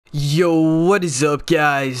Yo, what is up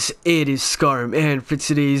guys? It is Skaarm, and for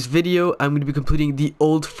today's video I'm going to be completing the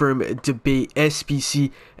Old Firm Debate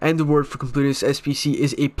SBC, and the word for completing this SBC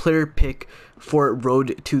is a player pick for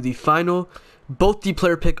Road to the Final. Both the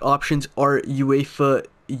player pick options are UEFA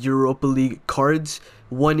Europa League cards.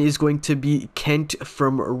 One is going to be Kent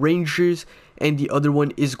from Rangers, and the other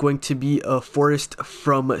one is going to be Forrest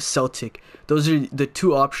from Celtic. Those are the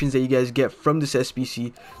two options that you guys get from this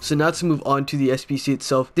SBC. So now to move on to the SBC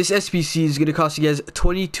itself. This SBC is going to cost you guys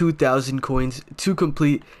 22,000 coins to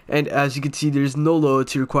complete, and as you can see, there's no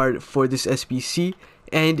loyalty required for this SBC,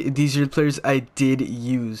 and these are the players I did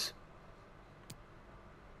use.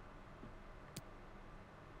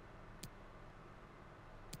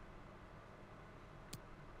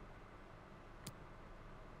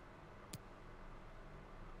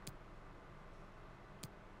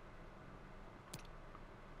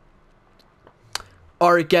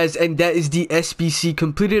 Alright guys, and that is the SBC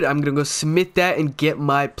completed. I'm gonna go submit that and get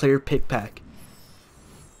my player pick pack.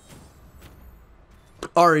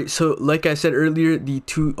 Alright, so like I said earlier, the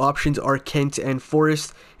two options are Kent and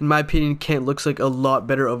Forrest. In my opinion, Kent looks like a lot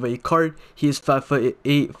better of a card. He is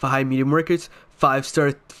 5'8" for high medium records,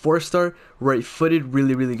 5-star, 4-star, right-footed,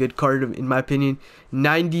 really good card in my opinion.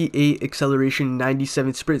 98 acceleration,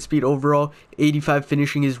 97 sprint speed overall, 85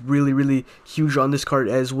 finishing is really huge on this card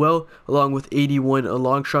as well, along with 81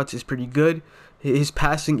 long shots is pretty good. His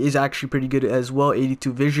passing is actually pretty good as well,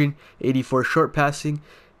 82 vision, 84 short passing.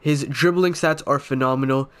 His dribbling stats are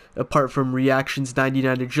phenomenal, apart from reactions,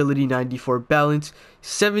 99 agility, 94 balance,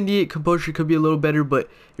 78 composure could be a little better, but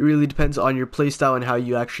it really depends on your playstyle and how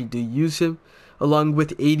you actually do use him. Along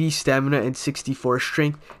with 80 stamina and 64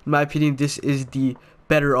 strength. In my opinion, this is the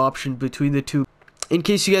better option between the two. In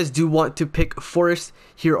case you guys do want to pick Forrest,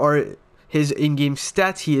 here are his in-game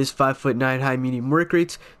stats. He is 5'9" high medium work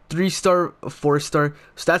rates, 3-star, 4-star.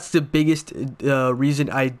 So that's the biggest reason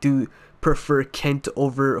I do prefer Kent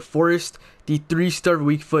over Forrest. The 3-star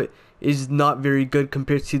weak foot is not very good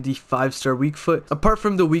compared to the 5-star weak foot. Apart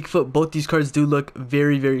from the weak foot, both these cards do look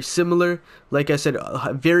very similar. Like I said,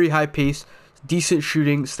 very high pace, decent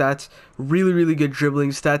shooting stats, really good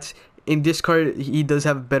dribbling stats. In this card, he does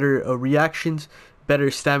have better reactions,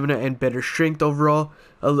 better stamina, and better strength overall,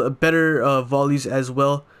 better volleys as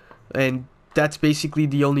well, and that's basically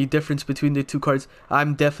the only difference between the two cards.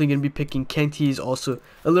 I'm definitely going to be picking Kent. He is also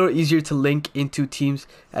a little easier to link into teams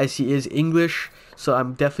as he is English, so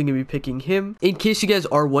I'm definitely going to be picking him. In case you guys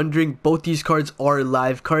are wondering, both these cards are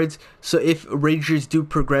live cards, so if Rangers do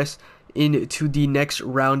progress into the next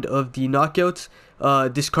round of the knockouts,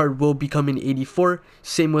 this card will become an 84.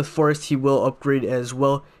 Same with Forrest, he will upgrade as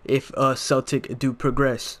well if Celtic do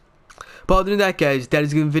progress. But other than that guys, that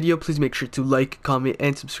is a good video. Please make sure to like, comment,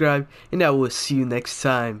 and subscribe, and I will see you next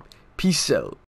time. Peace out.